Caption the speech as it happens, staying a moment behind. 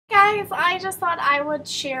guys, I just thought I would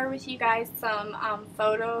share with you guys some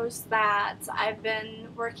photos that I've been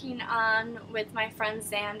working on with my friend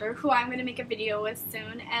Zander, who I'm going to make a video with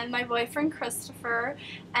soon, and my boyfriend Christopher,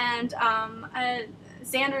 and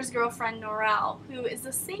Xander's girlfriend Norel, who is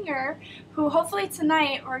a singer, who hopefully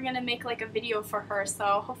tonight we're going to make like a video for her,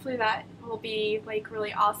 so hopefully that will be like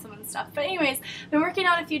really awesome and stuff. But anyways, I've been working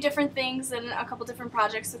on a few different things and a couple different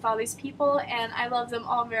projects with all these people, and I love them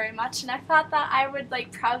all very much, and I thought that I would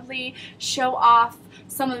like proudly show off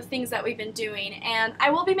some of the things that we've been doing. And I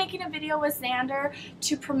will be making a video with Zander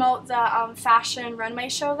to promote the fashion runway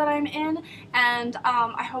show that I'm in, and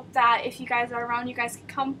I hope that if you guys are around, you guys can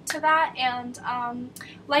come to that and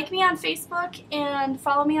like me on Facebook and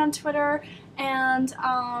follow me on Twitter, and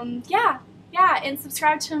yeah, and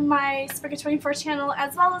subscribe to my Sprigga24 channel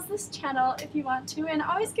as well as this channel if you want to, and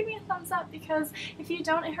always give me a thumbs up, because if you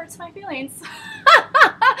don't, it hurts my feelings.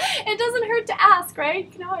 It doesn't hurt to ask, right?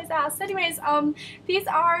 You can always ask. Anyways, these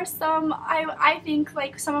are some, I think,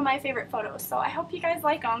 like some of my favorite photos, so I hope you guys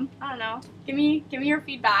like them. I don't know. Give me your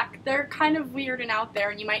feedback. They're kind of weird and out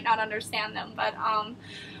there, and you might not understand them, but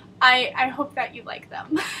I hope that you like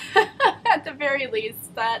them. At the very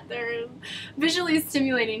least, that they're visually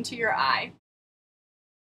stimulating to your eye.